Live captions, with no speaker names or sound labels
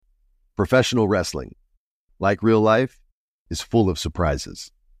Professional wrestling, like real life, is full of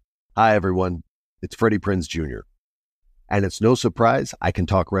surprises. Hi, everyone. It's Freddie Prinze Jr. And it's no surprise I can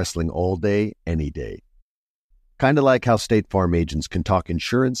talk wrestling all day, any day. Kind of like how State Farm agents can talk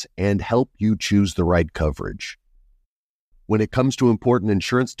insurance and help you choose the right coverage. When it comes to important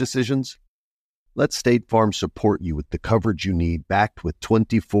insurance decisions, let State Farm support you with the coverage you need, backed with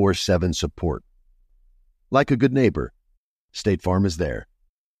 24/7 support. Like a good neighbor, State Farm is there.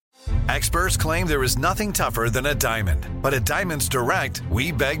 Experts claim there is nothing tougher than a diamond. But at Diamonds Direct,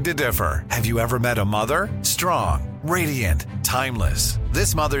 we beg to differ. Have you ever met a mother? Strong, radiant, timeless.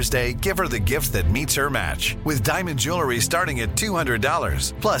 This Mother's Day, give her the gift that meets her match. With diamond jewelry starting at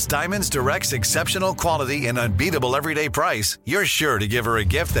 $200. Plus Diamonds Direct's exceptional quality and unbeatable everyday price, you're sure to give her a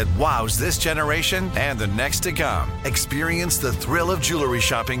gift that wows this generation and the next to come. Experience the thrill of jewelry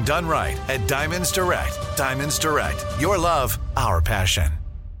shopping done right at Diamonds Direct. Diamonds Direct. Your love, our passion.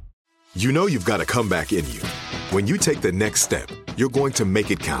 You know you've got a comeback in you. When you take the next step, you're going to make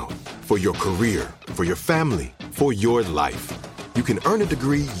it count. For your career, for your family, for your life. You can earn a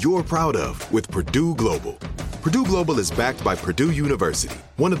degree you're proud of with Purdue Global. Purdue Global is backed by Purdue University,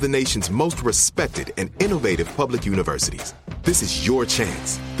 one of the nation's most respected and innovative public universities. This is your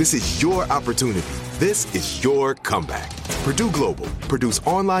chance. This is your opportunity. This is your comeback. Purdue Global, Purdue's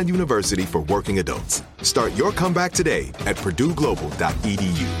online university for working adults. Start your comeback today at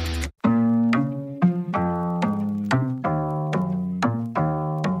purdueglobal.edu.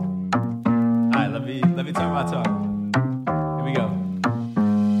 Let me talk my talk. Here we go.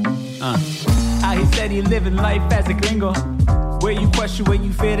 How he said he living life as a gringo. Where you question where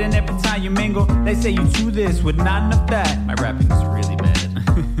you fit in every time you mingle. They say you do this with not enough that. My rapping is really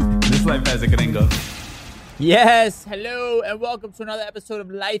bad. This life as a gringo. Yes, hello, and welcome to another episode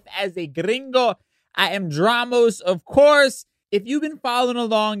of Life as a Gringo. I am Dramos, of course. If you've been following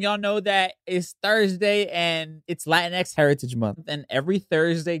along, y'all know that it's Thursday and it's Latinx Heritage Month. And every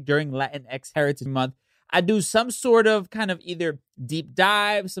Thursday during Latinx Heritage Month, I do some sort of kind of either deep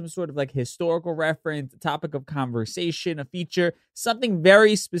dive, some sort of like historical reference, a topic of conversation, a feature, something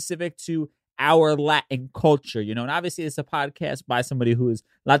very specific to our Latin culture, you know. And obviously it's a podcast by somebody who is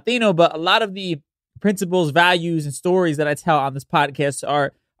Latino, but a lot of the principles, values, and stories that I tell on this podcast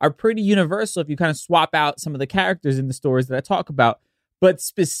are pretty universal if you kind of swap out some of the characters in the stories that I talk about. But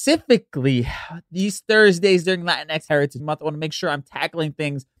specifically, these Thursdays during Latinx Heritage Month, I want to make sure I'm tackling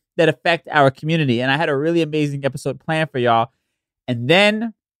things that affect our community. And I had a really amazing episode planned for y'all. And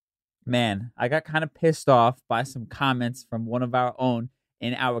then, man, I got kind of pissed off by some comments from one of our own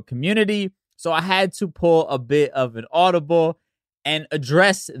in our community. So I had to pull a bit of an audible and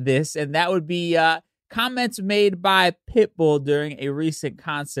address this. And that would be comments made by Pitbull during a recent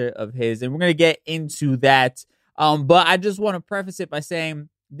concert of his. And we're going to get into that. But I just want to preface it by saying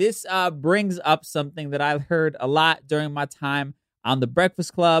this brings up something that I've heard a lot during my time on The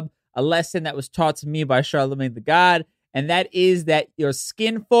Breakfast Club, a lesson that was taught to me by Charlemagne the God, and that is that your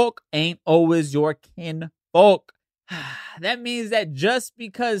skin folk ain't always your kin folk. That means that just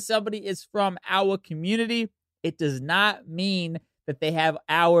because somebody is from our community, it does not mean that they have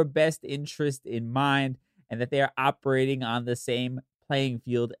our best interest in mind and that they are operating on the same playing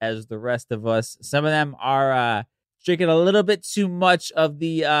field as the rest of us. Some of them are drinking a little bit too much of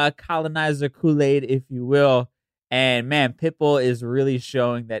the colonizer Kool-Aid, if you will. And man, Pitbull is really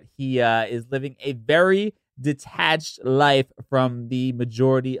showing that he is living a very detached life from the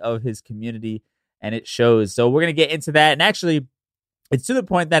majority of his community, and it shows. So we're going to get into that. And actually, it's to the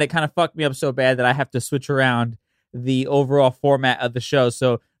point that it kind of fucked me up so bad that I have to switch around the overall format of the show.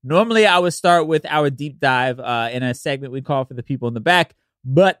 So normally I would start with our deep dive in a segment we call For the People in the Back,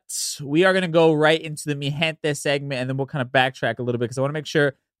 but we are going to go right into the Mi Gente segment, and then we'll kind of backtrack a little bit because I want to make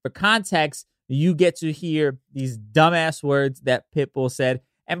sure, for context, you get to hear these dumbass words that Pitbull said.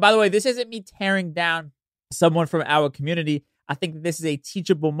 And by the way, this isn't me tearing down someone from our community. I think that this is a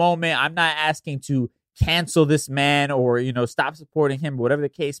teachable moment. I'm not asking to cancel this man or, you know, stop supporting him, whatever the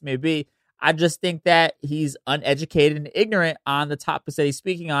case may be. I just think that he's uneducated and ignorant on the topics that he's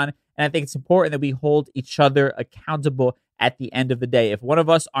speaking on. And I think it's important that we hold each other accountable at the end of the day. If one of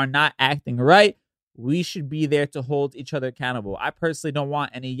us are not acting right, we should be there to hold each other accountable. I personally don't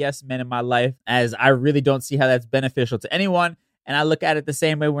want any yes men in my life, as I really don't see how that's beneficial to anyone. And I look at it the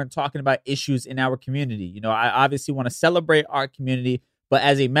same way when we're talking about issues in our community. You know, I obviously want to celebrate our community, but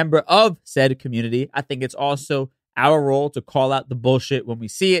as a member of said community, I think it's also our role to call out the bullshit when we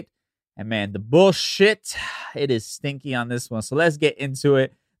see it. And man, the bullshit, it is stinky on this one. So let's get into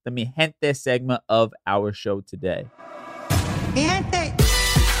it. The Mi Gente segment of our show today. Mi Gente.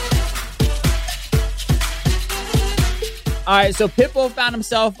 All right, so Pitbull found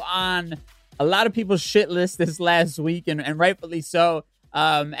himself on a lot of people's shit list this last week, and rightfully so.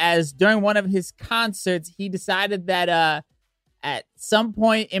 As during one of his concerts, he decided that at some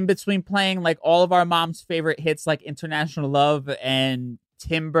point in between playing like all of our mom's favorite hits like International Love and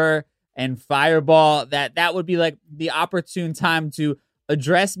Timber and Fireball, that would be like the opportune time to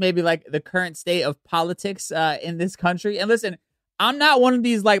address maybe like the current state of politics in this country. And listen, I'm not one of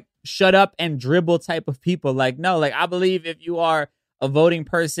these like shut up and dribble type of people. Like, no, like I believe if you are a voting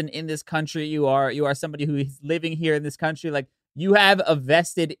person in this country, you are somebody who is living here in this country, like you have a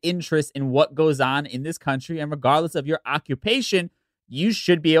vested interest in what goes on in this country. And regardless of your occupation, you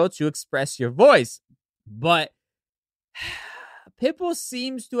should be able to express your voice. But Pitbull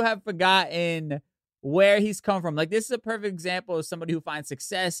seems to have forgotten where he's come from. Like, this is a perfect example of somebody who finds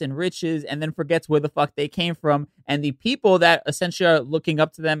success and riches and then forgets where the fuck they came from and the people that essentially are looking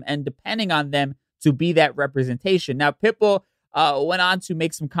up to them and depending on them to be that representation. Now, Pitbull went on to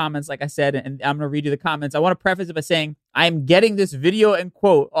make some comments, like I said, and I'm going to read you the comments. I want to preface it by saying I am getting this video and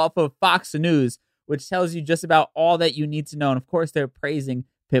quote off of Fox News, which tells you just about all that you need to know. And of course, they're praising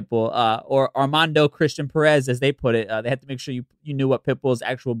Pitbull, or Armando Christian Perez, as they put it. They had to make sure you knew what Pitbull's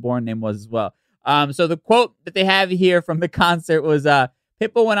actual born name was as well. So the quote that they have here from the concert was,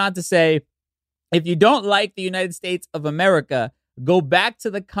 Pitbull went on to say, "If you don't like the United States of America, go back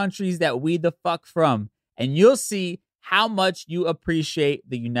to the countries that we the fuck from, and you'll see how much you appreciate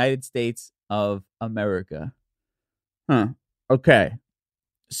the United States of America." Okay.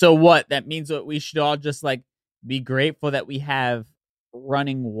 So what? That means that we should all just like be grateful that we have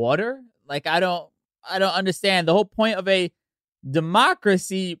running water? Like, I don't understand. The whole point of a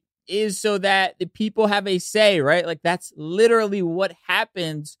democracy is so that the people have a say, right? Like, that's literally what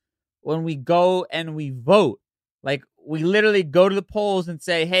happens when we go and we vote. Like, we literally go to the polls and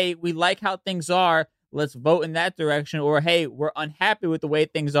say, hey, we like how things are, let's vote in that direction. Or, hey, we're unhappy with the way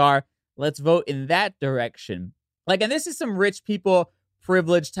things are, let's vote in that direction. Like, and this is some rich people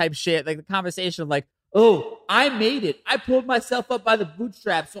privilege type shit. Like the conversation of like, oh, I made it. I pulled myself up by the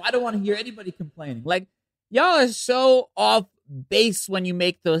bootstraps, so I don't want to hear anybody complaining. Like, y'all are so off base when you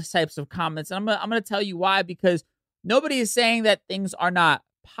make those types of comments. And I'm gonna tell you why, because nobody is saying that things are not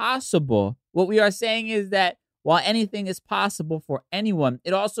possible. What we are saying is that while anything is possible for anyone,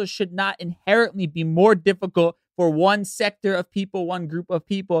 it also should not inherently be more difficult for one sector of people, one group of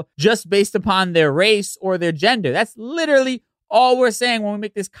people, just based upon their race or their gender. That's literally all we're saying when we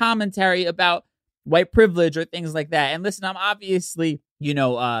make this commentary about white privilege or things like that. And listen, I'm obviously,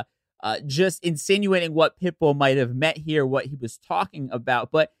 just insinuating what Pitbull might have meant here, what he was talking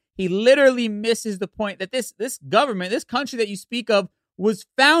about, but he literally misses the point that this government, this country that you speak of, was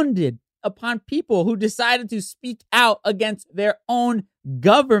founded upon people who decided to speak out against their own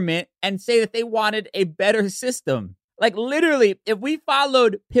government and say that they wanted a better system. Like, literally, if we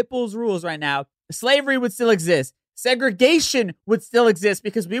followed Pitbull's rules right now, slavery would still exist. Segregation would still exist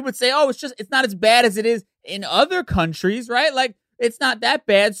because we would say, oh, it's not as bad as it is in other countries, right? Like, it's not that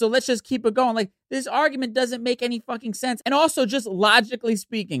bad, so let's just keep it going. Like, this argument doesn't make any fucking sense. And also, just logically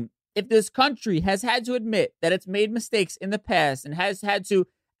speaking, if this country has had to admit that it's made mistakes in the past and has had to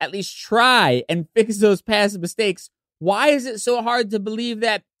at least try and fix those past mistakes, why is it so hard to believe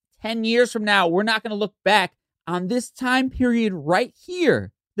that 10 years from now, we're not going to look back on this time period right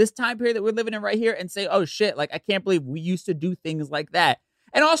here, this time period that we're living in right here, and say, oh shit, like, I can't believe we used to do things like that.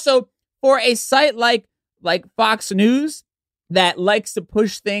 And also, for a site like Fox News that likes to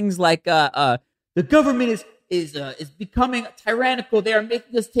push things like the government is becoming becoming they are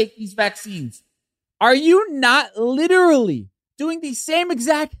making us take these vaccines. Are you not literally doing the same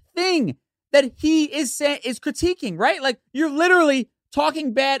exact thing that he is critiquing, right? Like, you're literally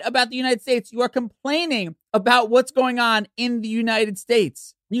talking bad about the United States. You are complaining about what's going on in the United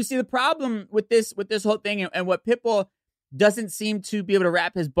States. You see, the problem with this whole thing, and what Pitbull doesn't seem to be able to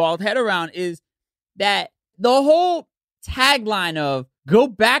wrap his bald head around, is that the whole tagline of "go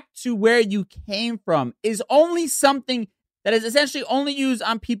back to where you came from" is only something that is essentially only used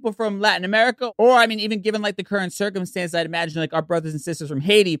on people from Latin America, or, I mean, even given like the current circumstance, I'd imagine like our brothers and sisters from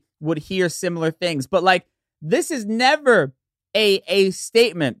Haiti would hear similar things. But like, this is never a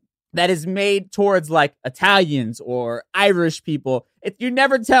statement that is made towards like Italians or Irish people. If you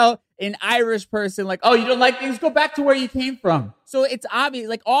never tell an Irish person like, oh, you don't like things, go back to where you came from. So it's obvious,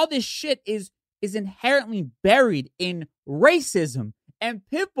 like, all this shit is inherently buried in racism. And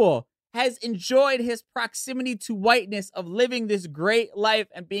Pitbull has enjoyed his proximity to whiteness of living this great life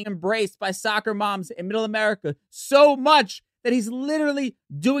and being embraced by soccer moms in middle America so much that he's literally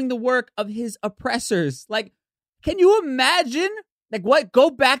doing the work of his oppressors. Like, can you imagine Like, what? Go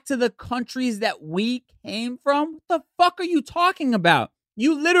back to the countries that we came from? What the fuck are you talking about?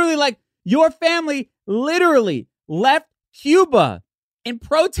 You literally, like, your family literally left Cuba in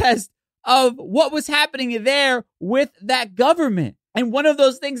protest of what was happening there with that government. And one of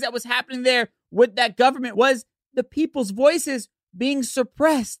those things that was happening there with that government was the people's voices being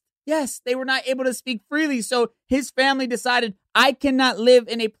suppressed. Yes, they were not able to speak freely. So his family decided, I cannot live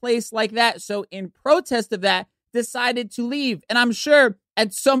in a place like that. So in protest of that, decided to leave. And I'm sure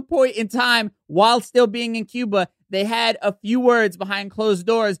at some point in time, while still being in Cuba, they had a few words behind closed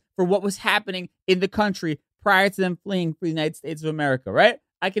doors for what was happening in the country prior to them fleeing for the United States of America, right?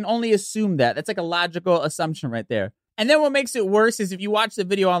 I can only assume that. That's like a logical assumption right there. And then what makes it worse is if you watch the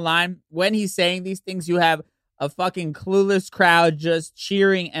video online, when he's saying these things, you have a fucking clueless crowd just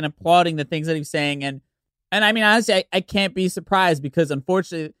cheering and applauding the things that he's saying. And I mean, honestly, I can't be surprised because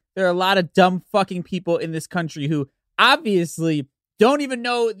unfortunately, there are a lot of dumb fucking people in this country who obviously don't even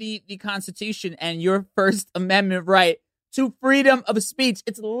know the Constitution and your First Amendment right to freedom of speech.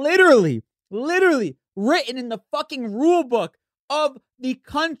 It's literally written in the fucking rule book of the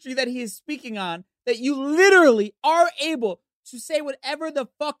country that he is speaking on, that you literally are able to say whatever the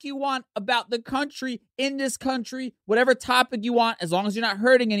fuck you want about the country, in this country, whatever topic you want, as long as you're not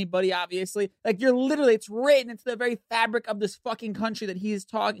hurting anybody, obviously. Like, you're literally, it's written into the very fabric of this fucking country that he is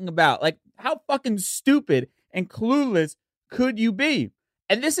talking about. Like, how fucking stupid and clueless could you be?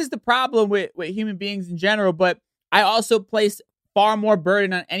 And this is the problem with human beings in general, but I also place far more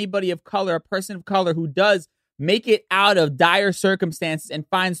burden on anybody of color, a person of color who does make it out of dire circumstances and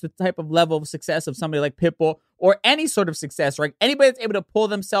finds the type of level of success of somebody like Pitbull or any sort of success, right? Anybody that's able to pull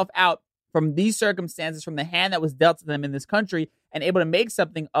themselves out from these circumstances, from the hand that was dealt to them in this country and able to make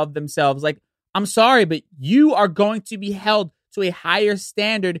something of themselves. Like, I'm sorry, but you are going to be held to a higher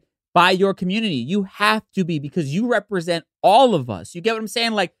standard by your community. You have to be, because you represent all of us. You get what I'm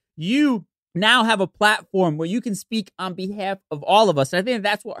saying? Like, you now have a platform where you can speak on behalf of all of us. And I think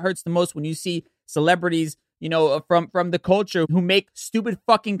that's what hurts the most when you see celebrities, you know, from the culture who make stupid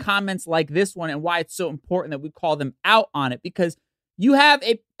fucking comments like this one, and why it's so important that we call them out on it, because you have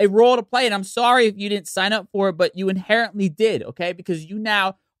a role to play. And I'm sorry if you didn't sign up for it, but you inherently did, okay? Because you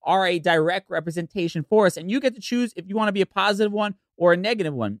now are a direct representation for us, and you get to choose if you want to be a positive one or a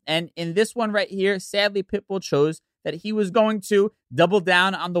negative one. And in this one right here, sadly, Pitbull chose that he was going to double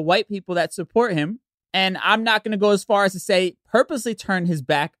down on the white people that support him. And I'm not going to go as far as to say purposely turn his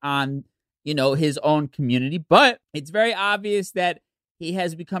back on, you know, his own community, but it's very obvious that he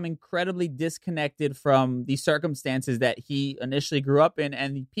has become incredibly disconnected from the circumstances that he initially grew up in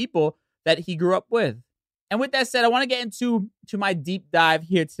and the people that he grew up with. And with that said, I want to get into my deep dive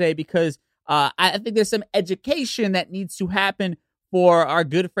here today, because I think there's some education that needs to happen for our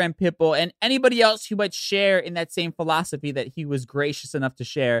good friend Pitbull and anybody else who might share in that same philosophy that he was gracious enough to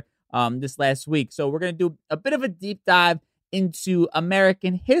share this last week. So we're going to do a bit of a deep dive into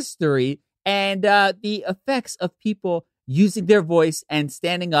American history and the effects of people using their voice and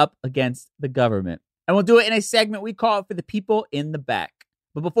standing up against the government. And we'll do it in a segment we call For the People in the Back.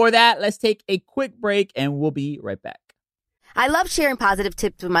 But before that, let's take a quick break and we'll be right back. I love sharing positive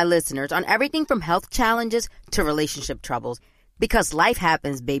tips with my listeners on everything from health challenges to relationship troubles. Because life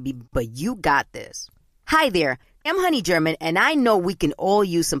happens, baby, but you got this. Hi there, I'm Honey German, and I know we can all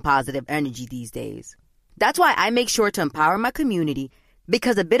use some positive energy these days. That's why I make sure to empower my community,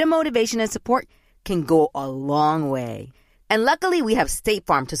 because a bit of motivation and support can go a long way. And luckily, we have State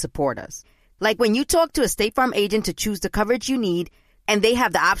Farm to support us. Like when you talk to a State Farm agent to choose the coverage you need, and they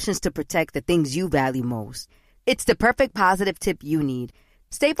have the options to protect the things you value most. It's the perfect positive tip you need.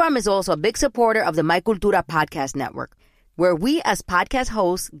 State Farm is also a big supporter of the My Cultura podcast network, where we as podcast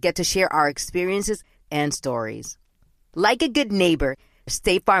hosts get to share our experiences and stories. Like a good neighbor,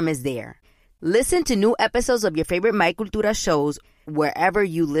 State Farm is there. Listen to new episodes of your favorite My Cultura shows wherever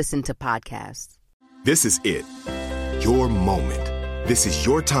you listen to podcasts. This is it. Your moment. This is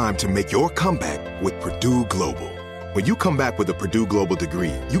your time to make your comeback with Purdue Global. When you come back with a Purdue Global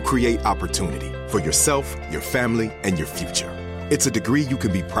degree, you create opportunity for yourself, your family, and your future. It's a degree you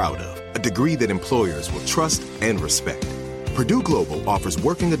can be proud of, a degree that employers will trust and respect. Purdue Global offers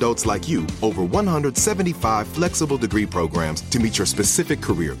working adults like you over 175 flexible degree programs to meet your specific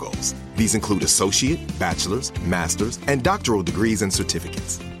career goals. These include associate, bachelor's, master's, and doctoral degrees and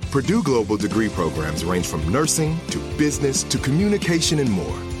certificates. Purdue Global degree programs range from nursing to business to communication and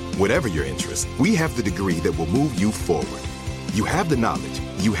more. Whatever your interest, we have the degree that will move you forward. You have the knowledge,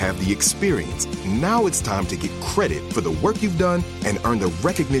 you have the experience. Now it's time to get credit for the work you've done and earn the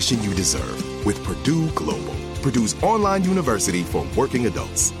recognition you deserve with Purdue Global, Purdue's online university for working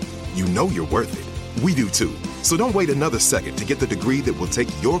adults. You know you're worth it. We do too. So don't wait another second to get the degree that will take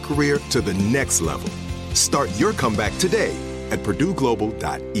your career to the next level. Start your comeback today at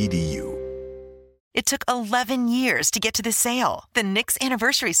purdueglobal.edu. It took 11 years to get to this sale. The Knix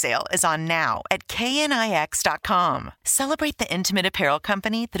Anniversary Sale is on now at knix.com. Celebrate the intimate apparel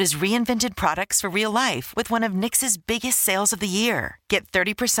company that has reinvented products for real life with one of Knix's biggest sales of the year. Get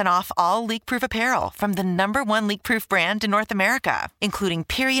 30% off all leak-proof apparel from the #1 leak-proof brand in North America, including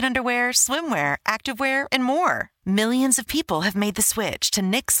period underwear, swimwear, activewear, and more. Millions of people have made the switch to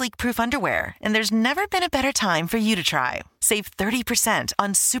Knix leak-proof underwear, and there's never been a better time for you to try. Save 30%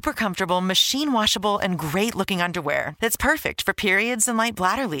 on super comfortable, machine-washable, and great-looking underwear that's perfect for periods and light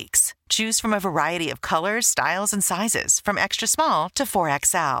bladder leaks. Choose from a variety of colors, styles, and sizes, from extra small to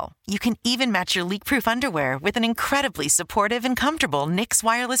 4XL. You can even match your leak-proof underwear with an incredibly supportive and comfortable Knix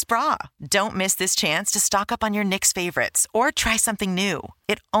wireless bra. Don't miss this chance to stock up on your Knix favorites or try something new.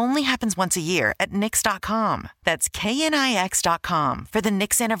 It only happens once a year at Knix.com. That's KNIX.com for the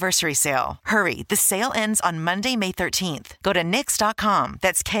Knix Anniversary Sale. Hurry, the sale ends on Monday, May 13th. Go to Knix.com.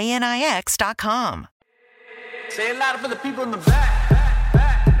 That's KNIX.com. Say it louder for the people in the back.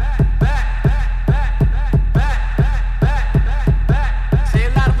 Say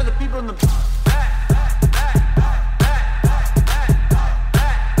it louder for the people in the back.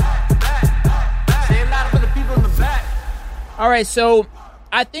 Say it louder for the people in the back. All right, so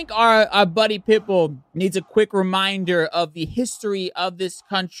I think our buddy Pitbull needs a quick reminder of the history of this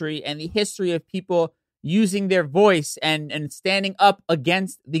country and the history of people using their voice and standing up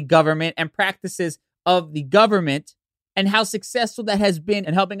against the government and practices of the government, and how successful that has been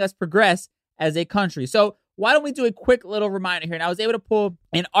in helping us progress as a country. So why don't we do a quick little reminder here? And I was able to pull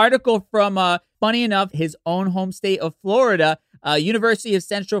an article from, funny enough, his own home state of Florida. University of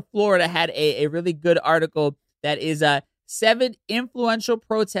Central Florida had a really good article that is 7 influential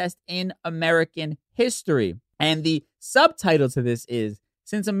protests in American history. And the subtitle to this is,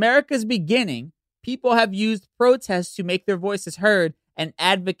 "Since America's beginning, people have used protests to make their voices heard and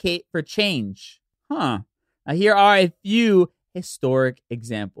advocate for change." Now, here are a few historic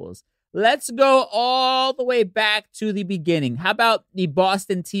examples. Let's go all the way back to the beginning. How about the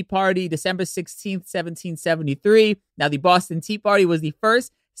Boston Tea Party, December 16th, 1773? Now, the Boston Tea Party was the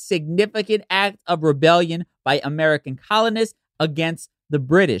first significant act of rebellion by American colonists against the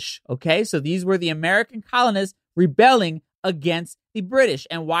British. Okay, so these were the American colonists rebelling against the British.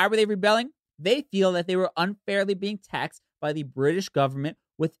 And why were they rebelling? They feel that they were unfairly being taxed by the British government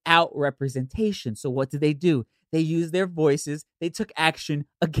without representation. So what did? They used their voices. They took action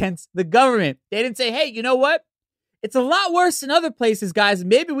against the government. They didn't say, hey, you know what? It's a lot worse in other places, guys.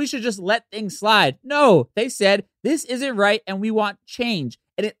 Maybe we should just let things slide. No, they said, this isn't right and we want change.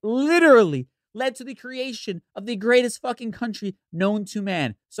 And it literally led to the creation of the greatest fucking country known to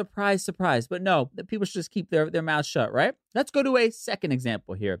man. Surprise, surprise. But no, the people should just keep their mouths shut, right? Let's go to a second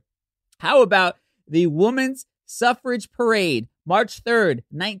example here. How about the Women's Suffrage Parade, March 3rd,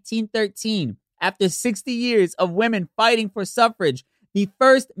 1913. After 60 years of women fighting for suffrage, the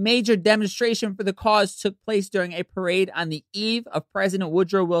first major demonstration for the cause took place during a parade on the eve of President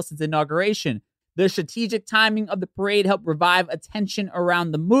Woodrow Wilson's inauguration. The strategic timing of the parade helped revive attention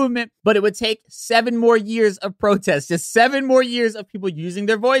around the movement, but it would take 7 more years of protests, just 7 more years of people using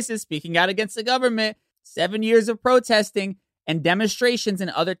their voices, speaking out against the government, 7 years of protesting and demonstrations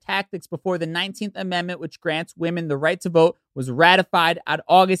and other tactics before the 19th Amendment, which grants women the right to vote, was ratified on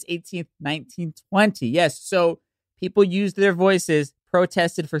August 18th, 1920. Yes, so people used their voices,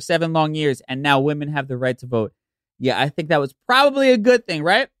 protested for 7 long years, and now women have the right to vote. Yeah, I think that was probably a good thing,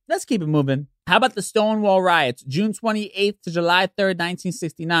 right? Let's keep it moving. How about the Stonewall riots, June 28th to July 3rd,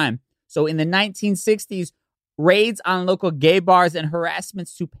 1969? So in the 1960s, raids on local gay bars and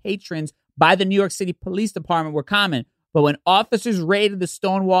harassments to patrons by the New York City Police Department were common. But when officers raided the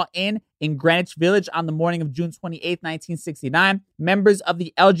Stonewall Inn in Greenwich Village on the morning of June 28, 1969, members of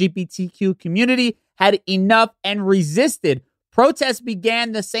the LGBTQ community had enough and resisted. Protests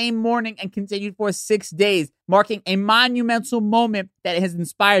began the same morning and continued for 6 days, marking a monumental moment that has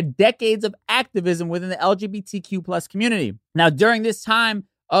inspired decades of activism within the LGBTQ plus community. Now, during this time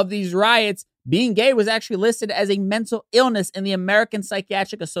of these riots, being gay was actually listed as a mental illness in the American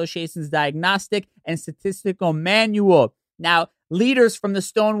Psychiatric Association's Diagnostic and Statistical Manual. Now, leaders from the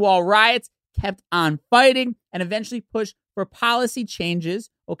Stonewall riots kept on fighting and eventually pushed for policy changes,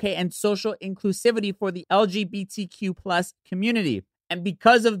 and social inclusivity for the LGBTQ plus community. And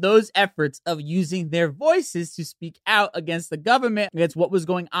because of those efforts of using their voices to speak out against the government, against what was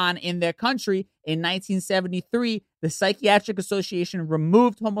going on in their country, in 1973, the Psychiatric Association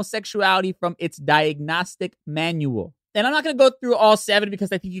removed homosexuality from its diagnostic manual. And I'm not going to go through all 7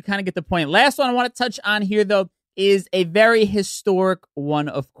 because I think you kind of get the point. Last one I want to touch on here, though, is a very historic one,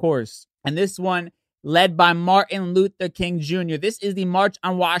 of course. And this one led by Martin Luther King Jr. This is the March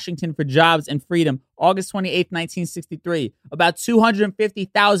on Washington for Jobs and Freedom, August 28th, 1963. About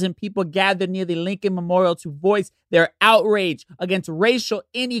 250,000 people gathered near the Lincoln Memorial to voice their outrage against racial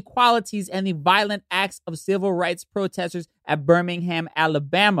inequalities and the violent acts of civil rights protesters at Birmingham,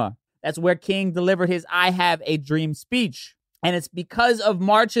 Alabama. That's where King delivered his I Have a Dream speech. And it's because of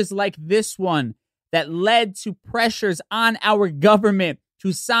marches like this one that led to pressures on our government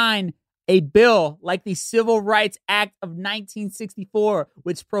to sign a bill like the Civil Rights Act of 1964,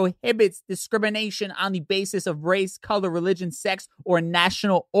 which prohibits discrimination on the basis of race, color, religion, sex, or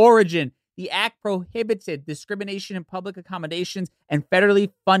national origin. The act prohibited discrimination in public accommodations and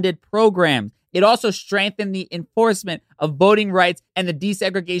federally funded programs. It also strengthened the enforcement of voting rights and the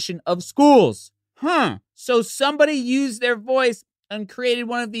desegregation of schools. So somebody used their voice and created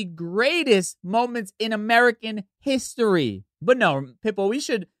one of the greatest moments in American history. But no, Pitbull,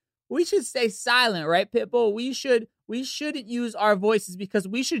 we should stay silent, right, Pitbull? We shouldn't use our voices because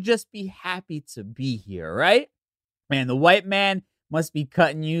we should just be happy to be here, right? Man, the white man must be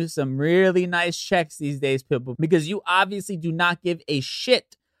cutting you some really nice checks these days, Pitbull, because you obviously do not give a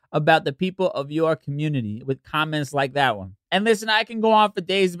shit about the people of your community with comments like that one. And listen, I can go on for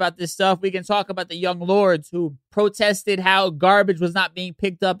days about this stuff. We can talk about the young lords who protested how garbage was not being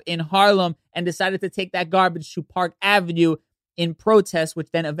picked up in Harlem and decided to take that garbage to Park Avenue in protest,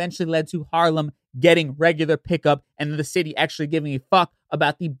 which then eventually led to Harlem getting regular pickup and the city actually giving a fuck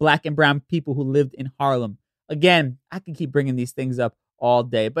about the black and brown people who lived in Harlem. Again, I can keep bringing these things up all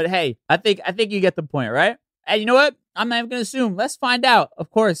day, but hey, I think you get the point, right? And you know what? I'm not even going to assume. Let's find out, of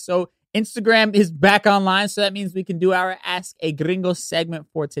course. So Instagram is back online, so that means we can do our Ask a Gringo segment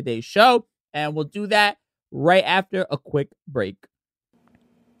for today's show, and we'll do that right after a quick break.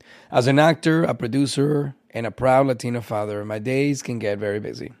 As an actor, a producer, and a proud Latino father, my days can get very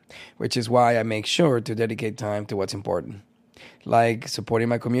busy, which is why I make sure to dedicate time to what's important, like supporting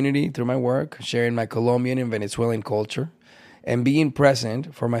my community through my work, sharing my Colombian and Venezuelan culture, and being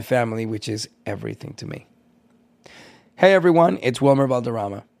present for my family, which is everything to me. Hey everyone, it's Wilmer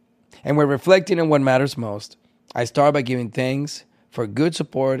Valderrama, and we're reflecting on what matters most. I start by giving thanks for good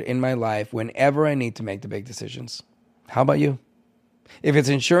support in my life whenever I need to make the big decisions. How about you? If it's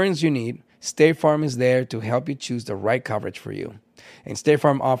insurance you need, State Farm is there to help you choose the right coverage for you. And State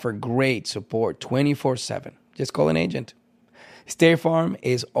Farm offers great support 24/7. Just call an agent. State Farm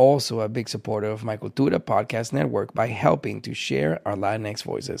is also a big supporter of my Cultura podcast network by helping to share our Latinx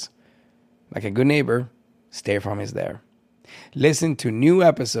voices. Like a good neighbor, State Farm is there. Listen to new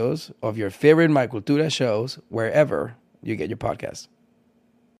episodes of your favorite My Cultura shows wherever you get your podcasts.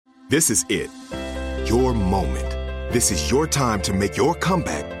 This is it. Your moment. This is your time to make your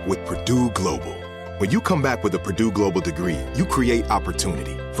comeback with Purdue Global. When you come back with a Purdue Global degree, you create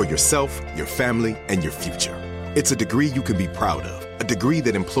opportunity for yourself, your family, and your future. It's a degree you can be proud of, a degree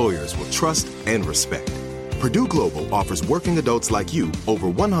that employers will trust and respect. Purdue Global offers working adults like you over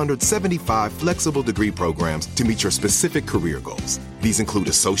 175 flexible degree programs to meet your specific career goals. These include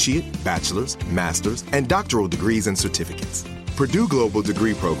associate, bachelor's, master's, and doctoral degrees and certificates. Purdue Global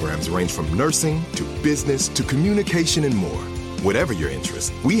degree programs range from nursing to business to communication and more. Whatever your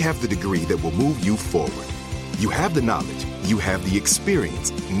interest, we have the degree that will move you forward. You have the knowledge, you have the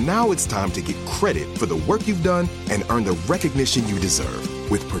experience. Now it's time to get credit for the work you've done and earn the recognition you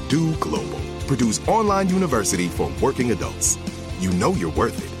deserve with Purdue Global, Purdue's online university for working adults. You know you're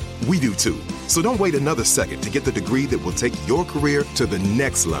worth it. We do too. So don't wait another second to get the degree that will take your career to the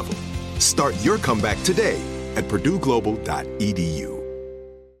next level. Start your comeback today at purdueglobal.edu.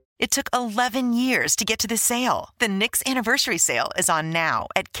 It took 11 years to get to this sale. The Knix Anniversary Sale is on now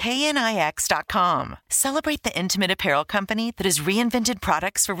at knix.com. Celebrate the intimate apparel company that has reinvented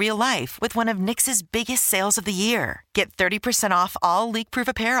products for real life with one of Knix's biggest sales of the year. Get 30% off all leak-proof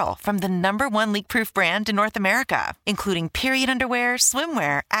apparel from the #1 leak-proof brand in North America, including period underwear,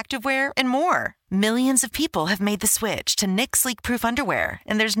 swimwear, activewear, and more. Millions of people have made the switch to Knix leak-proof underwear,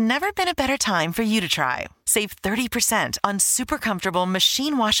 and there's never been a better time for you to try. Save 30% on super comfortable,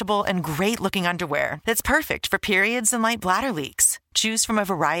 machine-washable, and great-looking underwear that's perfect for periods and light bladder leaks. Choose from a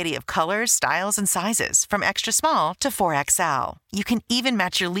variety of colors, styles, and sizes, from extra small to 4XL. You can even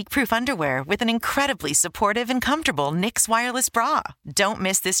match your leak-proof underwear with an incredibly supportive and comfortable Knix wireless bra. Don't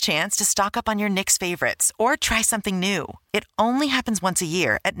miss this chance to stock up on your Knix favorites or try something new. It only happens once a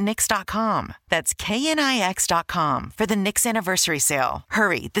year at Knix.com. That's knix.com for the Knix Anniversary Sale.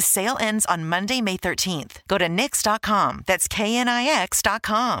 Hurry, the sale ends on Monday, May 13th. Go to Knix.com. That's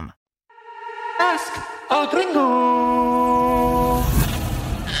knix.com. Ask a Gringo. I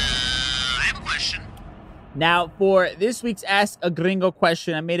have a question. Now, for this week's Ask a Gringo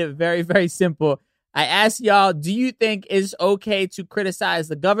question, I made it very, very simple. I asked y'all, do you think it's okay to criticize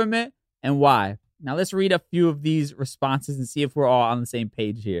the government and why? Now, let's read a few of these responses and see if we're all on the same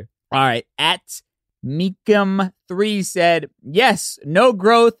page here. All right, at Meekum3 said, yes, no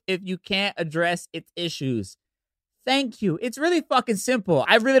growth if you can't address its issues. Thank you. It's really fucking simple.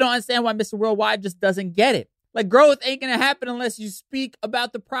 I really don't understand why Mr. Worldwide just doesn't get it. Like, growth ain't going to happen unless you speak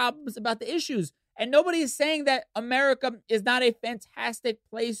about the problems, about the issues. And nobody is saying that America is not a fantastic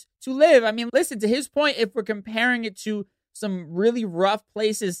place to live. I mean, listen, to his point, if we're comparing it to some really rough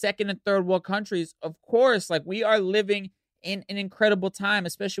places, second and third world countries, of course, like, we are living in an incredible time,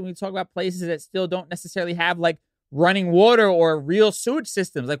 especially when we talk about places that still don't necessarily have like running water or real sewage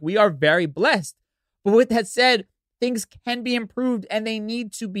systems. Like, we are very blessed. But with that said, things can be improved and they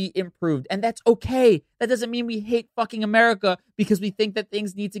need to be improved. And that's okay. That doesn't mean we hate fucking America because we think that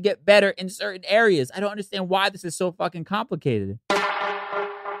things need to get better in certain areas. I don't understand why this is so fucking complicated.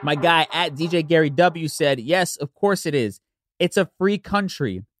 My guy at DJ Gary W said, yes, of course it is. It's a free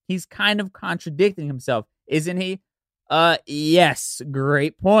country. He's kind of contradicting himself, isn't he? Yes,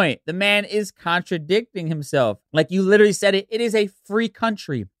 great point. The man is contradicting himself. Like, you literally said it. It is a free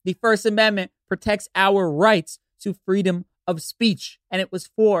country. The First Amendment protects our rights to freedom of speech. And it was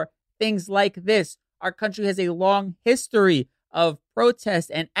for things like this. Our country has a long history of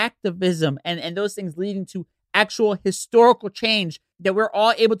protest and activism and those things leading to actual historical change that we're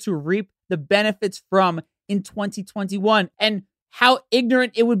all able to reap the benefits from in 2021. And how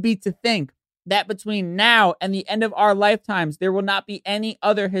ignorant it would be to think that between now and the end of our lifetimes, there will not be any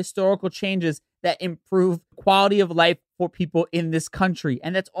other historical changes that improve quality of life for people in this country.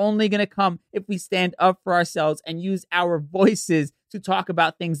 And that's only going to come if we stand up for ourselves and use our voices to talk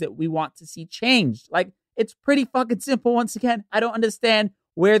about things that we want to see changed. Like, it's pretty fucking simple. Once again, I don't understand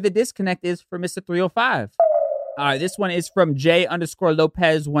where the disconnect is for Mr. 305. All right, this one is from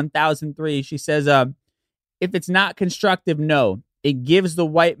J_Lopez1003. She says, if it's not constructive, no. It gives the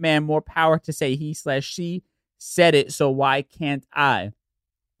white man more power to say he/she said it, so why can't I?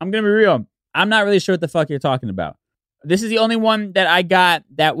 I'm going to be real. I'm not really sure what the fuck you're talking about. This is the only one that I got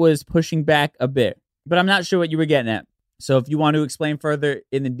that was pushing back a bit, but I'm not sure what you were getting at. So if you want to explain further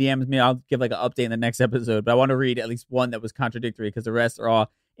in the DMs, maybe I'll give like an update in the next episode, but I want to read at least one that was contradictory because the rest are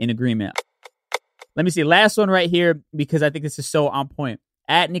all in agreement. Let me see. Last one right here, because I think this is so on point.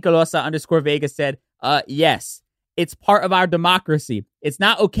 At Nicolosa_Vega said, yes. It's part of our democracy. It's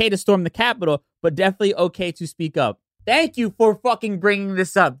not okay to storm the Capitol, but definitely okay to speak up. Thank you for fucking bringing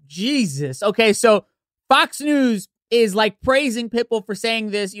this up. Jesus. Okay, so Fox News is like praising Pitbull for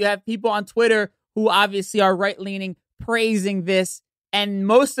saying this. You have people on Twitter who obviously are right-leaning praising this, and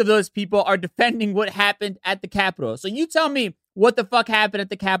most of those people are defending what happened at the Capitol. So you tell me what the fuck happened at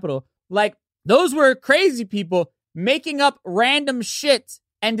the Capitol. Like, those were crazy people making up random shit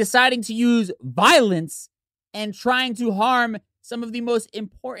and deciding to use violence and trying to harm some of the most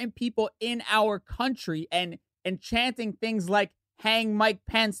important people in our country and chanting things like hang Mike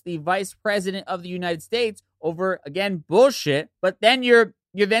Pence, the vice president of the United States, over, again, bullshit. But then you're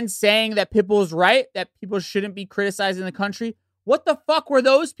then saying that Pitbull's right, that people shouldn't be criticizing the country. What the fuck were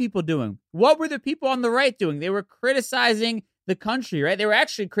those people doing? What were the people on the right doing? They were criticizing the country, right? They were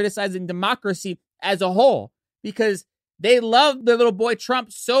actually criticizing democracy as a whole because they loved their little boy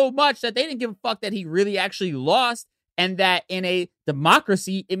Trump so much that they didn't give a fuck that he really actually lost, and that in a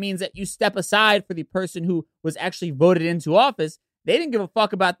democracy, it means that you step aside for the person who was actually voted into office. They didn't give a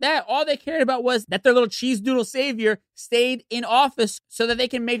fuck about that. All they cared about was that their little cheese doodle savior stayed in office so that they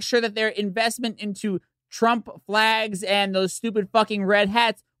can make sure that their investment into Trump flags and those stupid fucking red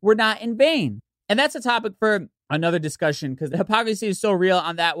hats were not in vain. And that's a topic for another discussion because the hypocrisy is so real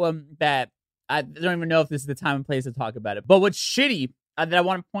on that one that I don't even know if this is the time and place to talk about it. But what's shitty that I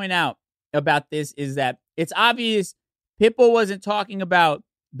want to point out about this is that it's obvious Pitbull wasn't talking about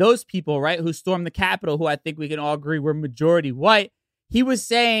those people, right, who stormed the Capitol, who I think we can all agree were majority white. He was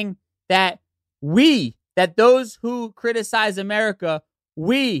saying that those who criticize America,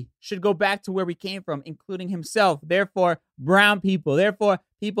 we should go back to where we came from, including himself. Therefore, brown people, therefore,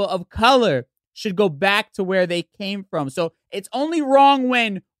 people of color should go back to where they came from. So it's only wrong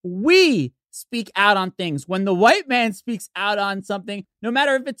when we speak out on things. When the white man speaks out on something, no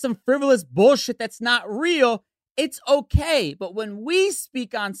matter if it's some frivolous bullshit that's not real, it's okay. But when we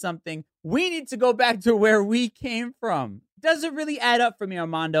speak on something, we need to go back to where we came from. Doesn't really add up for me,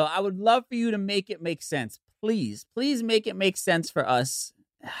 Armando. I would love for you to make it make sense. Please make it make sense for us.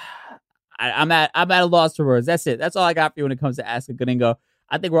 I'm at a loss for words. That's it. That's all I got for you when it comes to Ask a Gringo.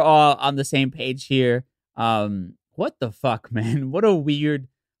 I think we're all on the same page here. What the fuck, man? What a weird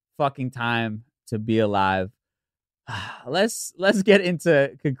fucking time to be alive. Let's get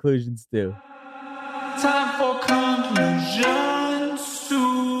into conclusions too. Time for conclusions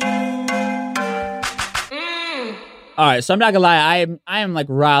soon. All right, so I'm not gonna lie, I am like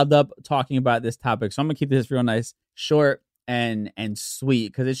riled up talking about this topic, so I'm gonna keep this real nice, short and sweet,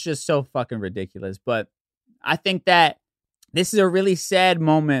 because it's just so fucking ridiculous. But I think that this is a really sad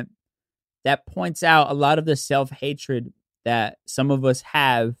moment that points out a lot of the self-hatred that some of us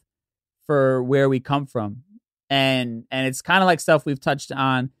have for where we come from. And it's kind of like stuff we've touched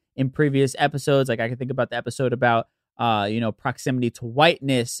on in previous episodes. Like I can think about the episode about, proximity to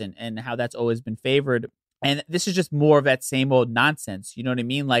whiteness and how that's always been favored. And this is just more of that same old nonsense. You know what I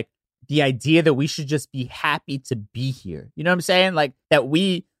mean? Like the idea that we should just be happy to be here. You know what I'm saying? Like that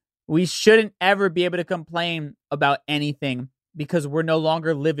we shouldn't ever be able to complain about anything because we're no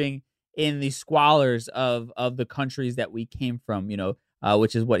longer living in the squalors of the countries that we came from,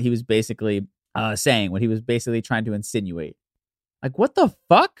 which is what he was basically saying, what he was basically trying to insinuate. Like, what the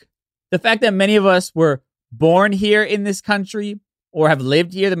fuck? The fact that many of us were born here in this country or have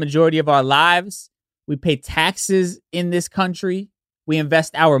lived here the majority of our lives. We pay taxes in this country. We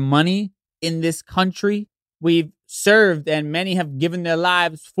invest our money in this country. We've served and many have given their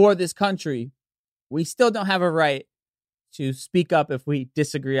lives for this country. We still don't have a right to speak up if we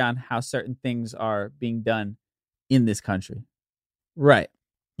disagree on how certain things are being done in this country. Right.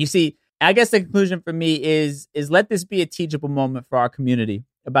 You see, I guess the conclusion for me is let this be a teachable moment for our community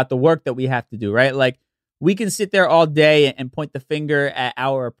about the work that we have to do, right? Like we can sit there all day and point the finger at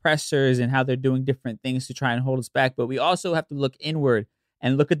our oppressors and how they're doing different things to try and hold us back. But we also have to look inward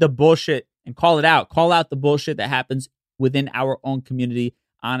and look at the bullshit and call it out. Call out the bullshit that happens within our own community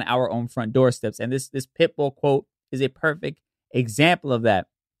on our own front doorsteps. And this Pitbull quote is a perfect example of that.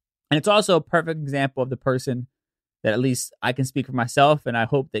 And it's also a perfect example of the person that at least I can speak for myself, and I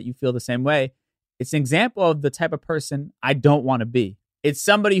hope that you feel the same way. It's an example of the type of person I don't want to be. It's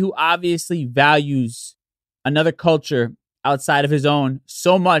somebody who obviously values another culture outside of his own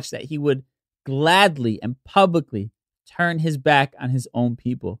so much that he would gladly and publicly turn his back on his own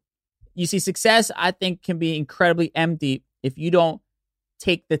people. You see, success, I think, can be incredibly empty if you don't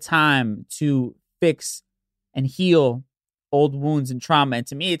take the time to fix and heal old wounds and trauma. And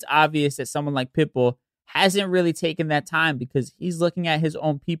to me, it's obvious that someone like Pitbull hasn't really taken that time because he's looking at his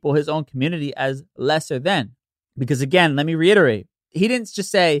own people, his own community as lesser than. Because again, let me reiterate, he didn't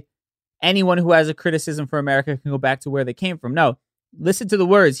just say anyone who has a criticism for America can go back to where they came from. No, listen to the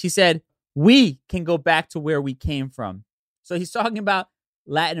words. He said, we can go back to where we came from. So he's talking about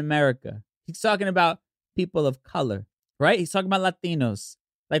Latin America. He's talking about people of color, right? He's talking about Latinos.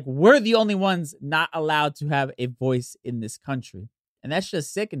 Like we're the only ones not allowed to have a voice in this country. And that's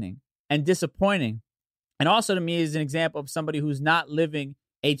just sickening and disappointing. And also to me is an example of somebody who's not living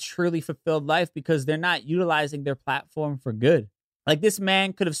a truly fulfilled life because they're not utilizing their platform for good. Like this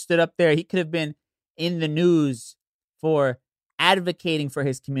man could have stood up there. He could have been in the news for advocating for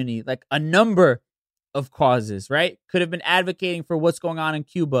his community, like a number of causes, right? Could have been advocating for what's going on in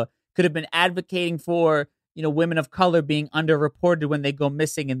Cuba. Could have been advocating for, women of color being underreported when they go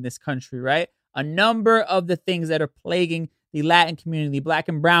missing in this country, right? A number of the things that are plaguing the Latin community, the Black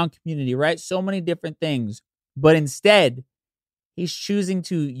and brown community, right? So many different things. But instead, he's choosing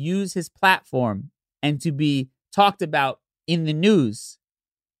to use his platform and to be talked about in the news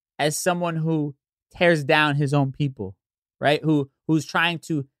as someone who tears down his own people, right? Who's trying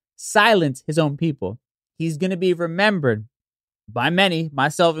to silence his own people. He's going to be remembered by many,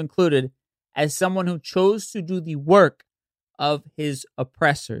 myself included, as someone who chose to do the work of his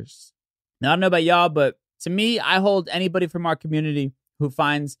oppressors. Now, I don't know about y'all, but to me, I hold anybody from our community who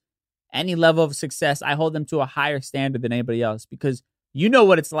finds any level of success, I hold them to a higher standard than anybody else because you know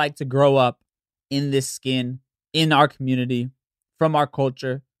what it's like to grow up in this skin, in our community, from our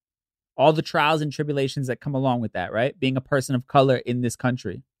culture, all the trials and tribulations that come along with that, right? Being a person of color in this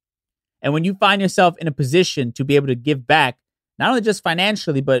country. And when you find yourself in a position to be able to give back, not only just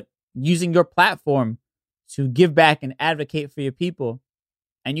financially, but using your platform to give back and advocate for your people,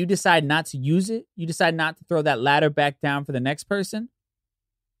 and you decide not to use it, you decide not to throw that ladder back down for the next person,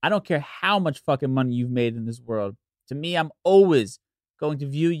 I don't care how much fucking money you've made in this world. To me, I'm always going to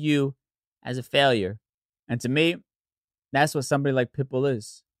view you as a failure. And to me, that's what somebody like Pitbull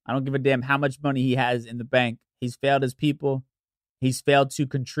is. I don't give a damn how much money he has in the bank. He's failed his people. He's failed to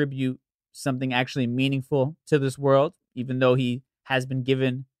contribute something actually meaningful to this world, even though he has been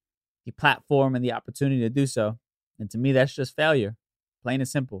given the platform and the opportunity to do so. And to me, that's just failure. Plain and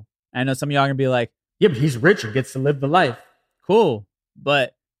simple. I know some of y'all are going to be like, yeah, but he's rich and gets to live the life. Cool.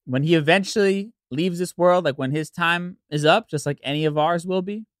 But when he eventually leaves this world, like when his time is up, just like any of ours will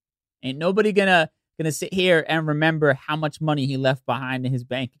be, ain't nobody gonna sit here and remember how much money he left behind in his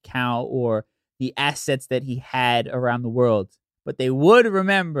bank account or the assets that he had around the world. But they would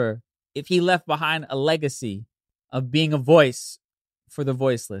remember if he left behind a legacy of being a voice for the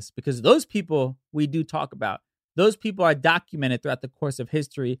voiceless, because those people we do talk about, those people are documented throughout the course of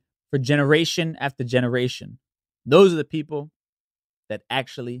history for generation after generation. Those are the people that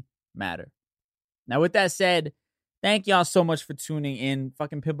actually matter. Now, with that said, thank y'all so much for tuning in.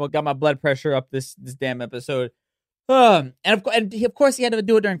 Fucking Pitbull got my blood pressure up this damn episode. And of course, he had to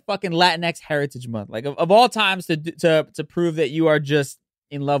do it during fucking Latinx Heritage Month. Like, of all times to prove that you are just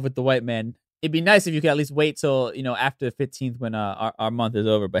in love with the white man, it'd be nice if you could at least wait till, after the 15th when our month is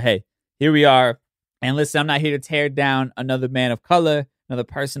over. But hey, here we are. And listen, I'm not here to tear down another man of color, another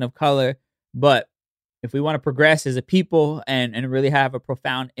person of color. But if we want to progress as a people and really have a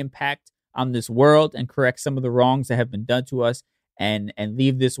profound impact on this world and correct some of the wrongs that have been done to us and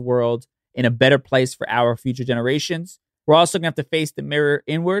leave this world in a better place for our future generations, we're also going to have to face the mirror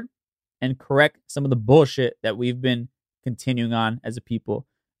inward and correct some of the bullshit that we've been continuing on as a people.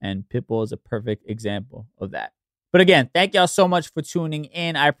 And Pitbull is a perfect example of that. But again, thank y'all so much for tuning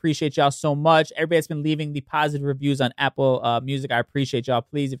in. I appreciate y'all so much. Everybody that's been leaving the positive reviews on Apple Music, I appreciate y'all.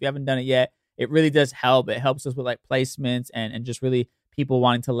 Please, if you haven't done it yet, it really does help. It helps us with like placements and just really people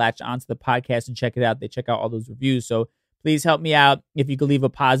wanting to latch onto the podcast and check it out. They check out all those reviews. So please help me out. If you could leave a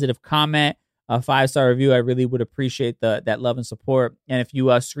positive comment, a 5-star review, I really would appreciate that love and support. And if you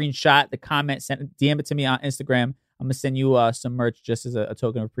screenshot the comment, DM it to me on Instagram. I'm going to send you some merch just as a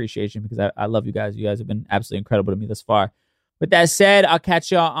token of appreciation because I love you guys. You guys have been absolutely incredible to me thus far. With that said, I'll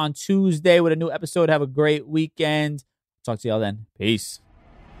catch y'all on Tuesday with a new episode. Have a great weekend. Talk to y'all then. Peace.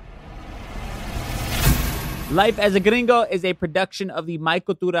 Life as a Gringo is a production of the My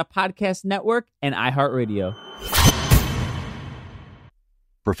Cultura Podcast Network and iHeartRadio.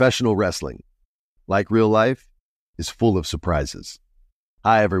 Professional wrestling, like real life, is full of surprises.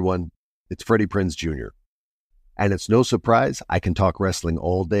 Hi, everyone. It's Freddie Prinze Jr. And it's no surprise I can talk wrestling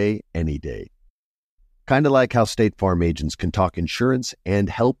all day, any day. Kind of like how State Farm agents can talk insurance and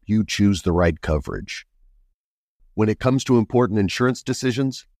help you choose the right coverage. When it comes to important insurance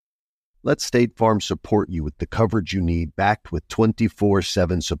decisions, let State Farm support you with the coverage you need, backed with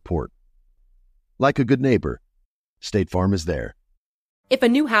 24/7 support. Like a good neighbor, State Farm is there. If a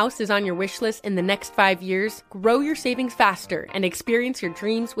new house is on your wish list in the next 5 years, grow your savings faster and experience your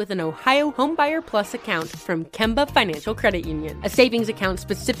dreams with an Ohio Homebuyer Plus account from Kemba Financial Credit Union. A savings account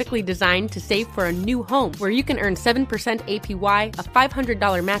specifically designed to save for a new home, where you can earn 7% APY, a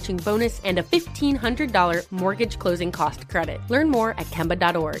 $500 matching bonus, and a $1,500 mortgage closing cost credit. Learn more at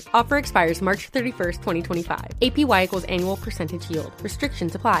Kemba.org. Offer expires March 31st, 2025. APY equals annual percentage yield.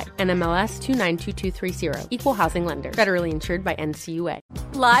 Restrictions apply. NMLS 292230. Equal housing lender. Federally insured by NCUA.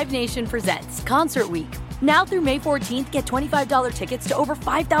 Live Nation presents Concert Week. Now through May 14th, get $25 tickets to over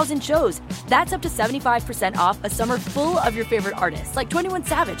 5,000 shows. That's up to 75% off a summer full of your favorite artists like 21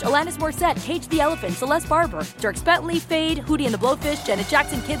 Savage, Alanis Morissette, Cage the Elephant, Celeste Barber, Dierks Bentley, Fade, Hootie and the Blowfish, Janet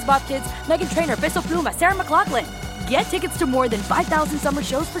Jackson, Kids Bop Kids, Meghan Trainor, Peso Pluma, Sarah McLachlan. Get tickets to more than 5,000 summer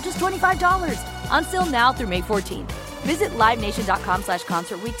shows for just $25. On sale now through May 14th. Visit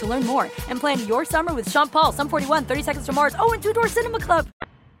livenation.com/concertweek to learn more and plan your summer with Sean Paul, Sum 41, 30 Seconds to Mars, and Two Door Cinema Club.